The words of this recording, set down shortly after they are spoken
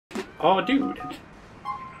Oh, dude.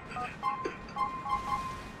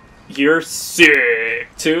 You're sick,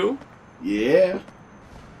 too? Yeah.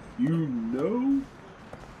 You know?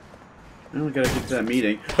 Now we gotta get to that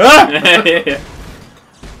meeting. Ah!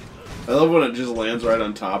 I love when it just lands right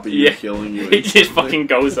on top of you, killing you. It just fucking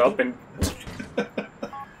goes up and...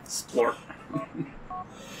 Splork.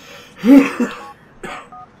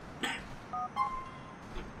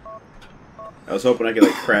 I was hoping I could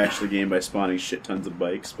like crash the game by spawning shit tons of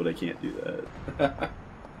bikes, but I can't do that.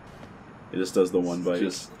 It just does the one bike.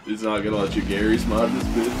 It's not gonna let you Gary's mod this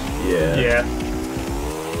bitch. Yeah. Yeah.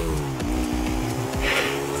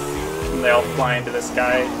 And they all fly into the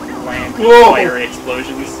sky, land, fiery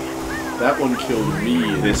explosions. That one killed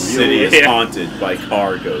me. This city is haunted by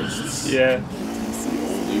car ghosts. Yeah.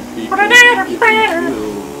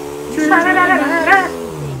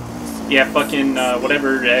 Yeah, fucking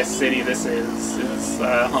whatever city this is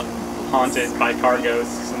haunted by car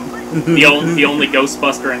ghosts. And the only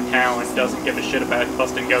Ghostbuster in town doesn't give a shit about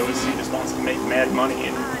busting ghosts. He just wants to make mad money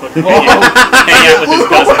and hang out with his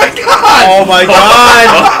cousin. Oh my god!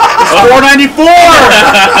 It's $4.94!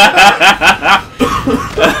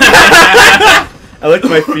 I like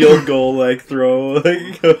my field goal like throw.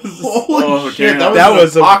 Like, holy shit! Damn. That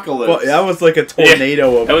was apocalypse. That was like a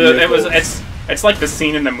tornado of vehicles. It's like the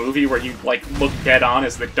scene in the movie where you like look dead on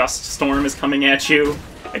as the dust storm is coming at you,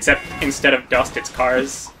 except instead of dust, it's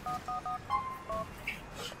cars.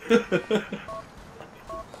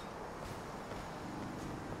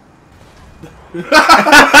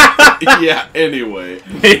 Yeah. Anyway.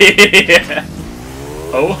 Yeah.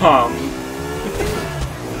 Oh hum.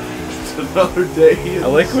 It's another day. I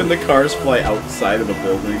like when the cars fly outside of a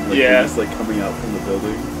building. Like they're just like coming out from the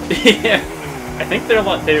building. Yeah. I think there are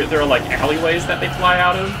like alleyways that they fly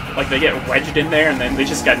out of. Like they get wedged in there and then they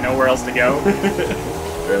just got nowhere else to go.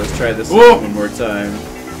 Alright, let's try this one more time.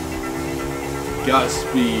 Got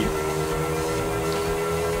speed.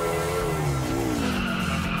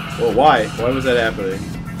 Well, why? Why was that happening?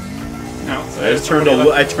 No, I just turned a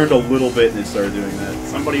little bit and it started doing that.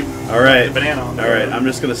 Somebody all right, the banana on the all right. road. I'm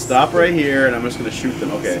just gonna stop right here and I'm just gonna shoot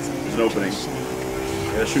them. Okay, there's an opening. I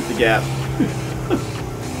gotta shoot the gap.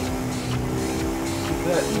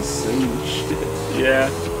 That insane shit. Yeah.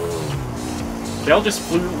 They all just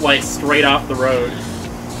flew like straight off the road.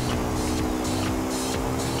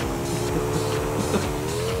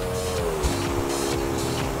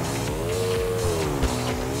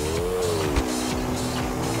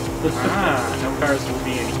 No cars will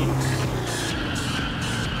be in here.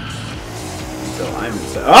 Until I'm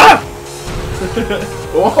inside. Ah!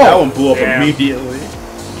 That one blew up immediately.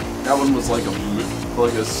 That one was like a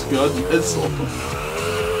Scud missile.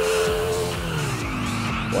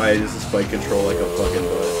 Why does this bike control like a fucking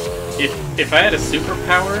butt? If I had a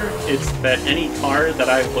superpower, it's that any car that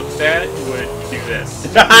I looked at would do this.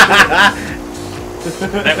 That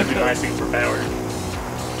would be my superpower.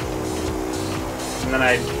 And then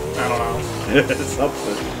I don't know.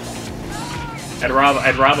 Something. I'd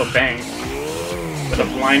rob a bank with a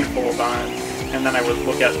blindfold on, and then I would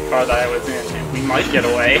look at the car that I was in, and we might get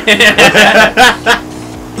away.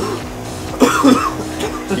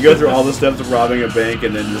 You go through all the steps of robbing a bank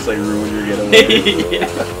and then just like ruin your getaway. Yeah.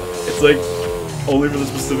 It's like only for the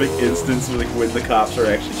specific instance like when the cops are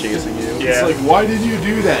actually chasing you. Yeah. It's like, why did you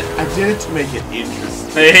do that? I did it to make it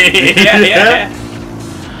interesting. Yeah.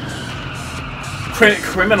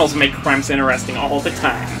 Criminals make crimes interesting all the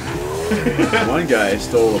time. One guy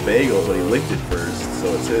stole a bagel, but he licked it first,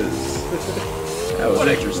 so it's his. That was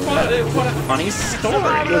interesting. What a funny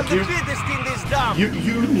story. Look,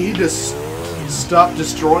 you need to stop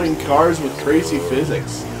destroying cars with crazy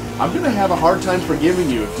physics. I'm gonna have a hard time forgiving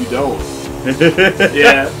you if you don't.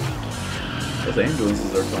 Yeah. Those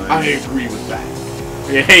ambulances are fine. I agree with that.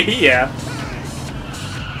 Yeah.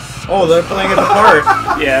 Oh, they're playing at the park.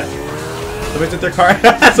 Yeah. Somebody took their car.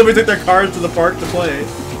 Somebody took their cars to the park to play.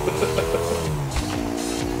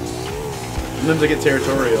 Sometimes they get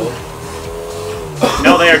territorial.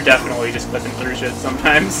 No, they are definitely just clipping through shit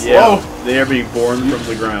sometimes. Yeah, they are being born from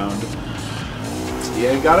the ground.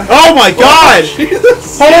 Yeah, gotta. Oh my god!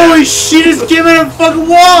 Jesus. Holy shit! It's giving a fucking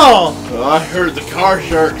wall. Well, I heard the car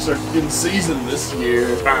sharks are in season this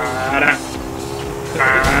year.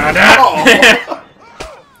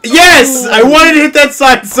 Yes! I wanted to hit that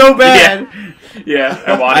sign so bad! Yeah,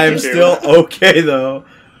 I wanted I am to still okay, though.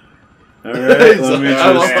 Alright, let me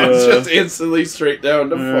just instantly straight down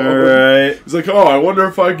to phone. Alright. He's like, oh, I wonder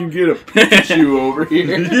if I can get a Pikachu over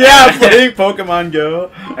here. Yeah, playing Pokemon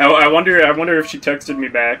Go. I wonder if she texted me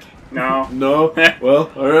back. No. No?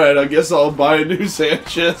 Well, alright, I guess I'll buy a new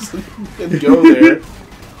Sanchez and go there.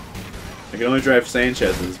 I can only drive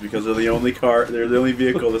Sanchez's because they're the only car. They're the only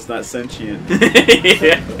vehicle that's not sentient.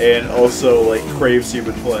 Yeah. And also like craves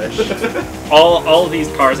human flesh. All of these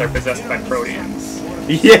cars are possessed by proteans.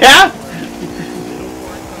 Yeah.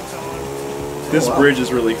 This bridge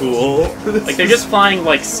is really cool. Like they're just flying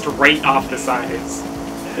like straight off the sides.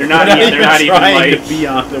 They're not even trying like to be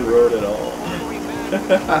on the road at all.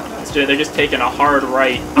 they're just taking a hard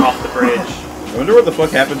right off the bridge. I wonder what the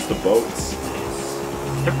fuck happens to boats.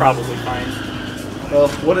 They're probably fine. Well,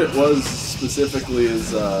 what it was specifically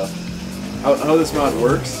is how this mod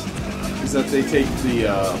works is that they take the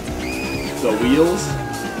wheels,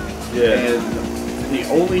 and the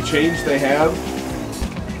only change they have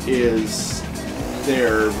is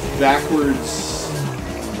their backwards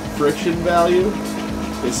friction value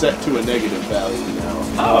is set to a negative value now.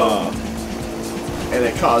 Oh. And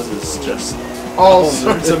it causes just all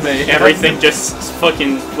sorts of mayhem. Everything just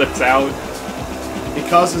fucking flips out. It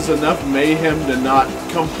causes enough mayhem to not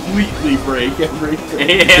completely break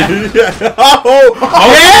everything. Yeah.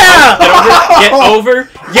 Yeah! Get over.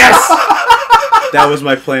 Yes. That was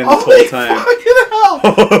my plan this whole time.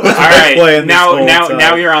 Alright,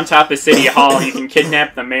 now you're on top of City Hall. You can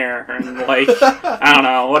kidnap the mayor and like I don't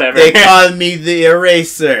know, whatever. They call me the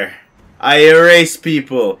eraser. I erase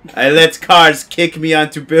people. I let cars kick me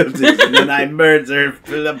onto buildings and then I murder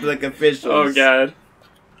public officials. Oh god.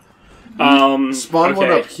 Spawn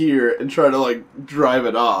one up here and try to like drive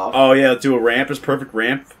it off. Oh yeah, do a ramp. There's perfect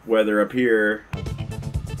ramp weather up here. Here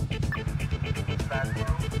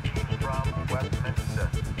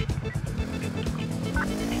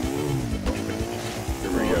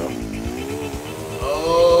we go.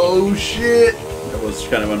 Oh shit! That was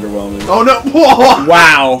kind of underwhelming. Oh no! Whoa.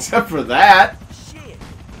 Wow! Except for that.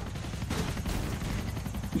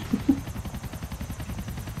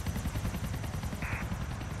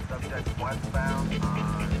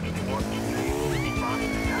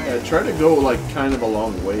 Try to go like kind of a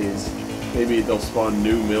long ways. Maybe they'll spawn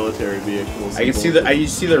new military vehicles. I can see the you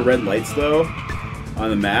see the red lights though on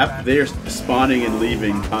the map. They're spawning and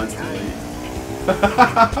leaving constantly.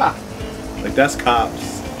 Like that's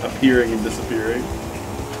cops appearing and disappearing.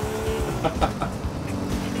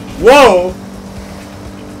 Whoa!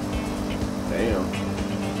 Damn.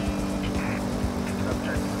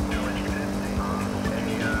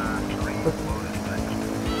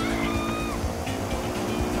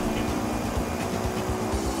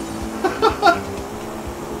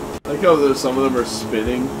 I like how some of them are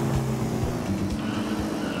spinning.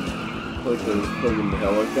 Like the fucking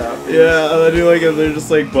helicopters. Yeah, I do like it. They're just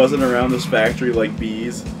like buzzing around this factory like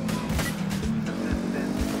bees.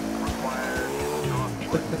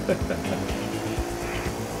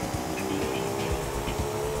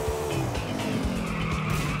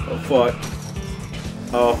 Oh fuck.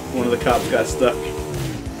 Oh, one of the cops got stuck.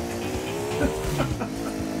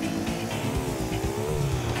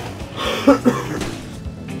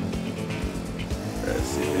 Let's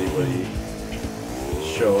see if anybody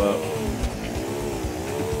show up.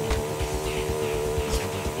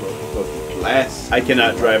 Blast. I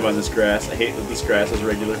cannot drive on this grass. I hate that this grass is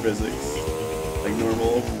regular physics. Like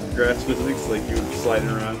normal grass physics, like you're sliding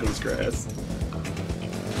around because it's grass.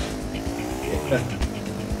 Yeah.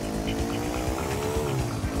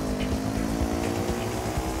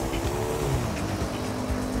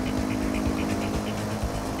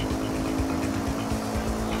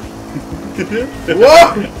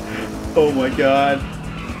 Whoa! Oh my god.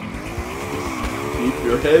 Keep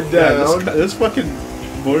your head down. Yeah, this fucking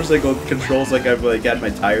motorcycle controls like I've like got my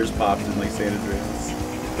tires popped in like San Andreas.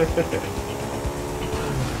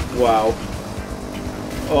 Wow.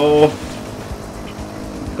 Oh.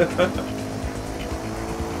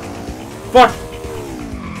 Fuck!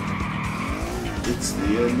 It's the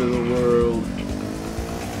end of the world.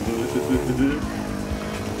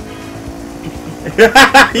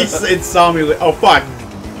 It saw me like, oh fuck!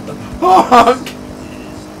 Fuck!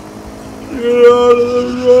 Get out of the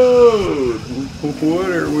road! What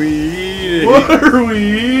are we eating? What are we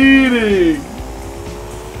eating?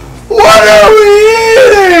 What are we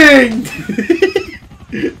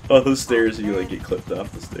eating? Oh, those stairs, you like get clipped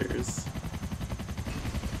off the stairs.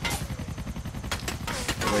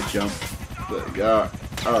 How do I jump?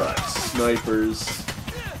 Alright, snipers.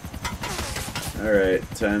 Alright,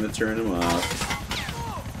 time to turn them off.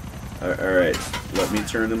 Alright, let me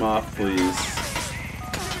turn them off, please.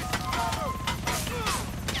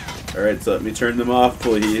 Alright, so let me turn them off,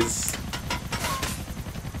 please.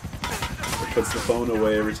 It puts the phone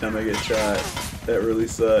away every time I get shot. That really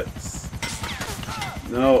sucks.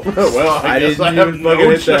 No. Well, I guess didn't I have even no fucking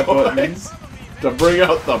hit that button. choice to bring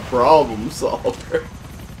out the problem solver.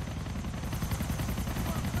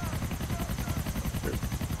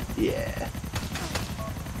 Yeah.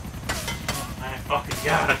 I fucking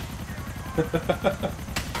got it.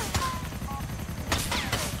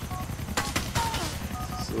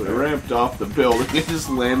 So it ramped off the building. It just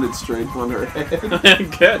landed straight on her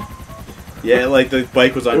head. Good. Yeah, like the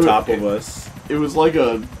bike was on top of us. It was like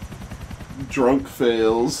a drunk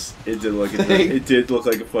fails. It did look it did look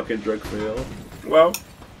like a fucking drunk fail. Well,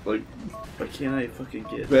 Like, Why can't I fucking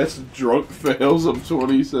get best drunk fails of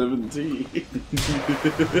 2017.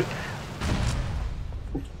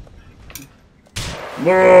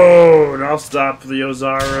 Whoa! I'll stop the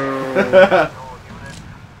Ozaru.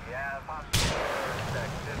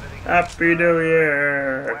 Happy New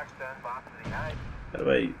Year! How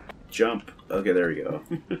do I jump? Okay, there we go.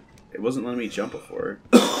 It wasn't letting me jump before.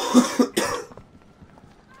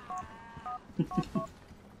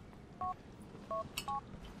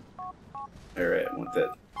 Alright, I want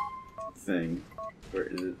that thing. Where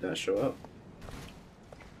did it not show up?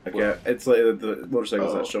 Okay, it's like the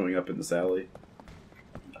motorcycle's not showing up in this alley.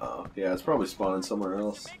 Oh, yeah, it's probably spawning somewhere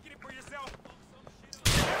else.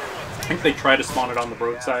 I think they try to spawn it on the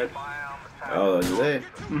roadside. Oh, did they?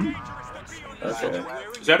 Mm-hmm.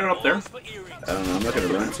 Okay. Is that it up there? I don't know, I'm not gonna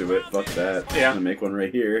run to it. Fuck that. Yeah. I'm gonna make one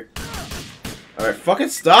right here. Alright, fucking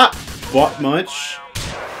stop! Butt munch.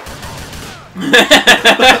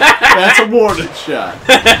 That's a warning shot.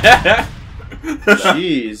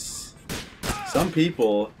 Jeez. Some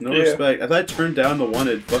people, no respect. I thought I turned down the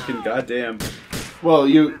wanted. Fucking goddamn. Well,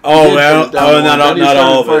 you. Oh, you well, did that not one. Then you all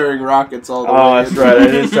started of it. firing rockets all the way. Oh, that's right. I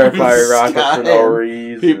didn't start firing rockets for no Sky.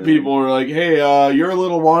 reason. People were like, "Hey, you're a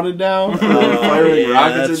little wanted now." Firing yeah,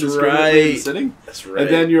 rockets that's indiscriminately right. and sitting. That's right.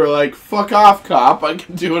 And then you were like, "Fuck off, cop! I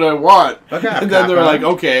can do what I want." Fuck off, and then cop, they were huh? like,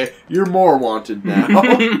 "Okay, you're more wanted now."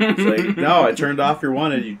 It's like, no, I turned off your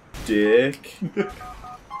wanted, you dick.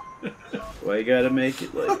 Why you gotta make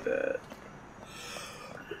it like that?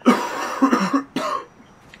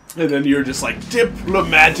 And then you're just like,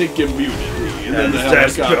 diplomatic immunity. And then the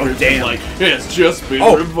That's just- helicopter's oh, damn. like, it's just been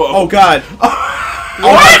Oh, revoked. oh god. Oh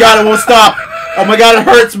my god, it won't stop. Oh my god, it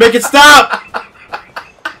hurts. Make it stop.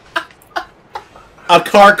 A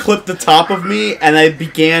car clipped the top of me, and I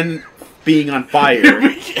began being on fire. You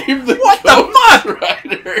became the What the Ghost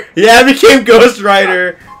Rider. Yeah, I became Ghost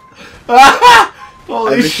Rider.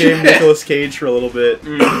 Holy I became shit. Nicolas Cage for a little bit.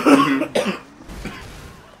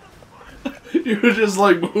 You were just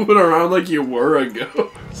like moving around like you were a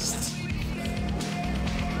ghost.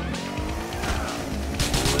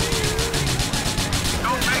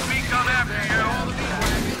 Don't make me come after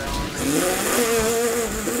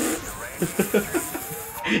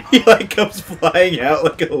you. He like comes flying out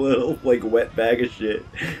like a little like wet bag of shit.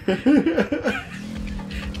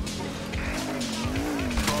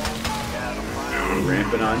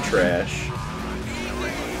 Ramping on trash.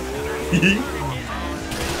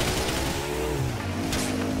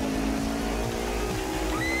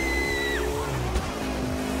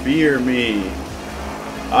 Fear me.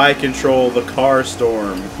 I control the car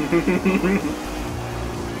storm.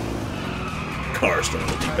 Car storm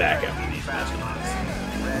will be back after these messages.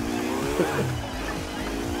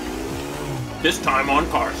 This time on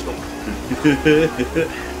Car Storm.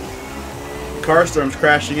 Car storm's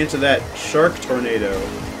crashing into that shark tornado.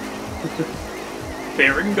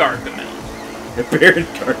 Baron Gargamel. Baron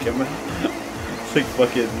Gargamel. It's like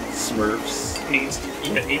fucking Smurfs. Needs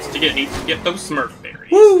to get those Smurf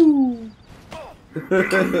berries. Woo!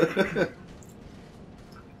 Does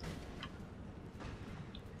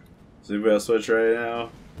anybody else want to try it now?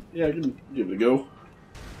 Yeah, I can give it a go.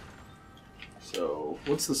 So,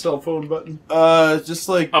 what's the cell phone button? Just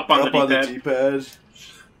like Up on the D-pad.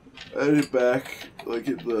 I hit back, like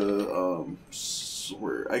at the,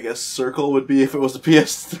 where I guess circle would be if it was a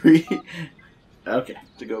PS3. Okay.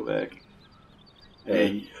 To go back.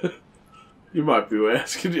 Hey, you might be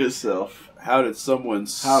asking yourself, How did someone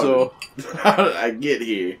how did I get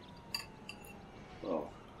here? Oh,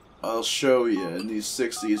 I'll show you in these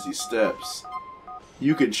 6 easy steps.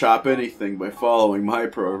 You can chop anything by following my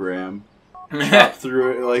program. Chop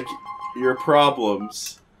through it like your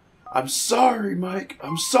problems. I'm sorry, Mike.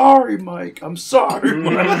 I'm sorry, Mike. I'm sorry,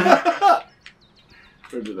 Mike.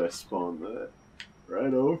 Where did I spawn that?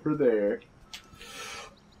 Right over there.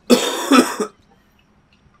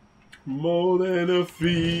 More than a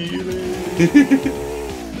feeling.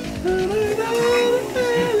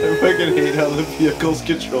 I fucking hate how the vehicles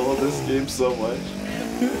control this game so much.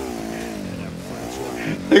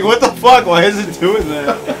 Like, what the fuck? Why is it doing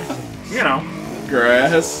that? You know.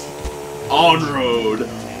 Grass. On road.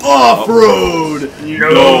 Off road.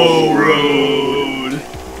 No road.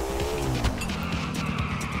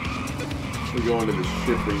 We're going to the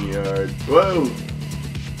shipping yard. Whoa.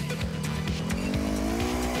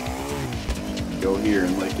 go here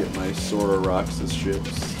and like get my Sora Roxas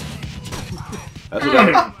ships. That's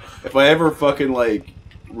what if I ever fucking like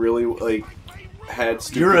really like had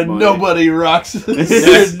stupid You're a money. nobody, Roxas.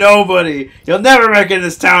 You're nobody. You'll never make it in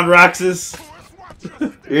this town, Roxas.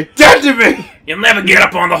 You're dead to me. You'll never get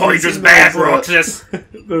up on the Hydra's back, Roxas.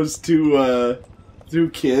 Those two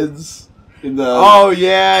kids in the. Oh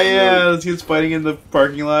yeah. Those kids fighting in the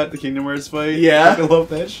parking lot, the Kingdom Hearts fight. Yeah. I love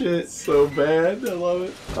that shit. So bad. I love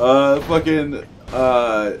it.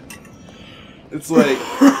 It's like.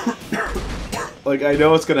 Like, I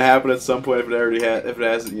know it's gonna happen at some point if it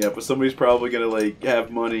hasn't yet, but somebody's probably gonna, like, have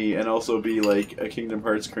money and also be, like, a Kingdom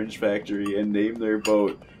Hearts cringe factory and name their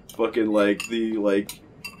boat fucking, like,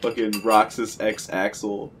 fucking Roxas X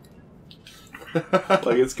Axel.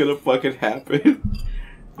 Like, it's gonna fucking happen.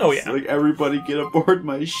 Oh, It's yeah. like, everybody get aboard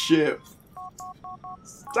my ship.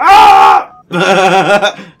 Stop!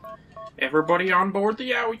 Everybody on board the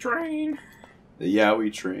Yaoi train. The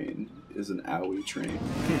Yaoi train is an owie train.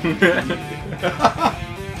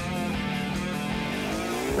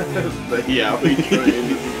 The Yaoi train.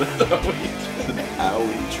 An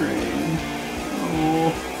owie train.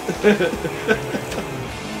 Oh.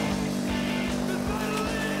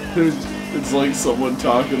 It's like someone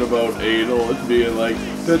talking about anal and being like,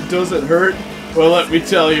 "That doesn't hurt." Well, let me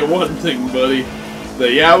tell you one thing, buddy. The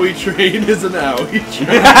Yaoi train is an owie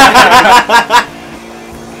train.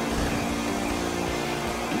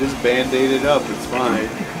 Just band-aid it up, it's fine.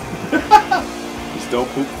 Just don't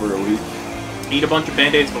poop for a week. Eat a bunch of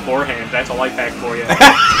Band-Aids beforehand. That's a life hack for you.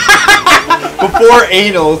 Before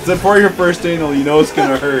anal, before your first anal, you know it's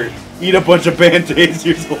gonna hurt. Eat a bunch of Band-Aids,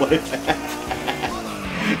 here's a life hack.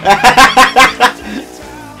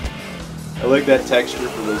 I like that texture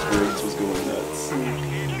for those words was going nuts.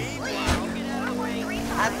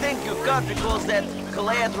 I think your country calls that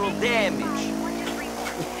collateral damage.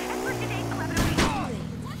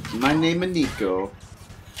 My name is Nico.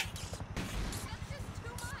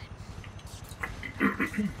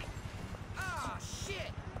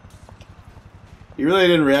 He really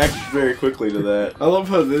didn't react very quickly to that. I love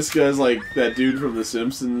how this guy's like that dude from The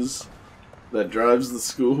Simpsons that drives the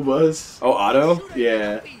school bus. Oh, Otto?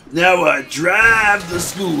 Yeah. Now I drive the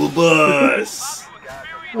school bus.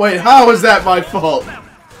 Wait, how is that my fault?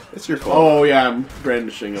 It's your fault. Oh yeah, I'm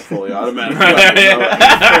brandishing a fully automatic weapon.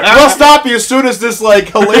 We'll stop you as soon as this like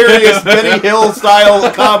hilarious Benny Hill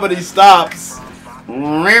style comedy stops.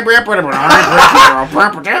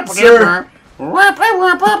 Sir.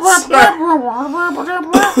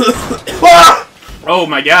 Oh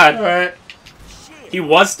my god. Alright. He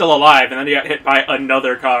was still alive, and then he got hit by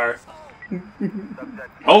another car.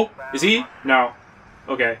 Oh, is he? No.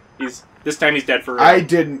 Okay, this time he's dead for real. I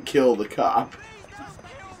didn't kill the cop.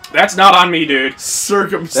 That's not on me, dude.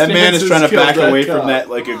 Circumstances. That man is trying to killed back that away cop. from that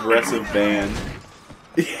like aggressive band.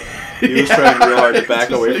 He was trying real hard to back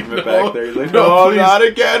away from it back there. He's like, no, please. not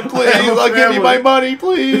again, please. have a I'll give you my family." money,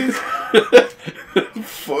 please.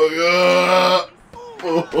 Fuck up.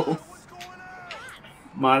 Boom.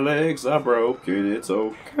 My legs are broken. It's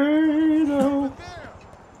okay, though.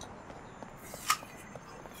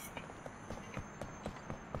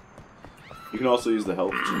 You can also use the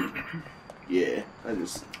health cheat. Yeah, I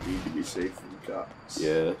just need to be safe from the cops.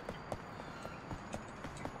 Yeah.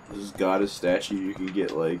 This is goddess statue. You can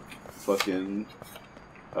get like fucking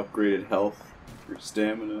upgraded health or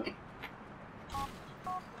stamina.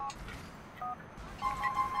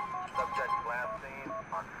 Subject last seen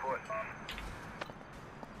on foot.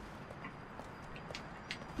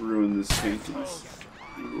 Ruin this paintings.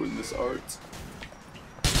 Ruin this art.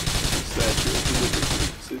 Statue of the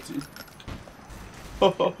Liberty City.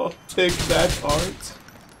 Take that art.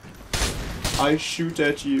 I shoot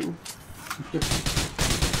at you.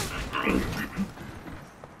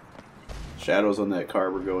 Shadows on that car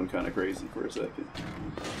were going kind of crazy for a second.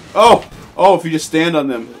 Oh! Oh, if you just stand on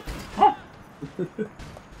them.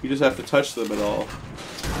 You just have to touch them at all.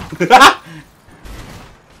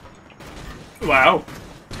 Wow.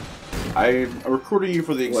 I'm recruiting you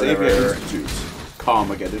for the Xavier Whatever. Institute.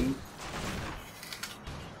 Carmageddon.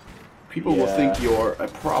 People will think you're a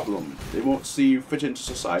problem. They won't see you fit into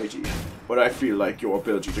society. But I feel like your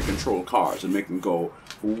ability to control cars and make them go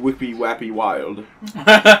whippy wappy wild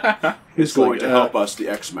is going to help us, the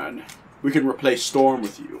X-Men. We can replace Storm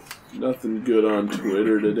with you. Nothing good on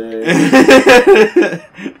Twitter today.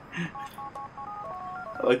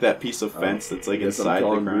 I like that piece of fence that's like Guess I'm inside the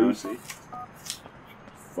calling ground. Brucey.